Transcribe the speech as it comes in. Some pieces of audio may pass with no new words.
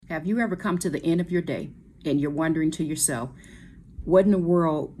Have you ever come to the end of your day and you're wondering to yourself, what in the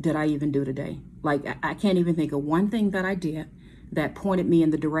world did I even do today? Like, I can't even think of one thing that I did that pointed me in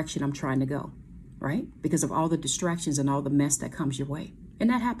the direction I'm trying to go, right? Because of all the distractions and all the mess that comes your way. And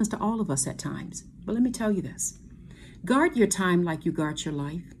that happens to all of us at times. But let me tell you this. Guard your time like you guard your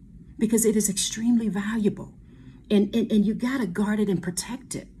life, because it is extremely valuable. And you got to guard it and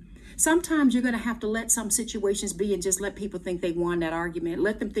protect it. Sometimes you're going to have to let some situations be and just let people think they won that argument.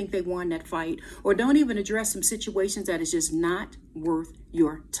 Let them think they won that fight. Or don't even address some situations that is just not worth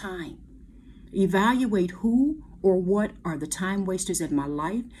your time. Evaluate who or what are the time wasters in my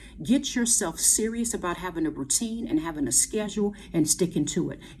life. Get yourself serious about having a routine and having a schedule and sticking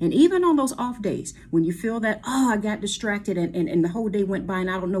to it. And even on those off days, when you feel that, I got distracted and the whole day went by and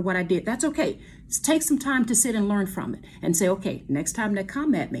I don't know what I did, that's okay. Just take some time to sit and learn from it and say, okay, next time they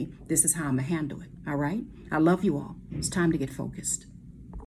come at me, this is how I'm going to handle it. All right? I love you all. It's time to get focused.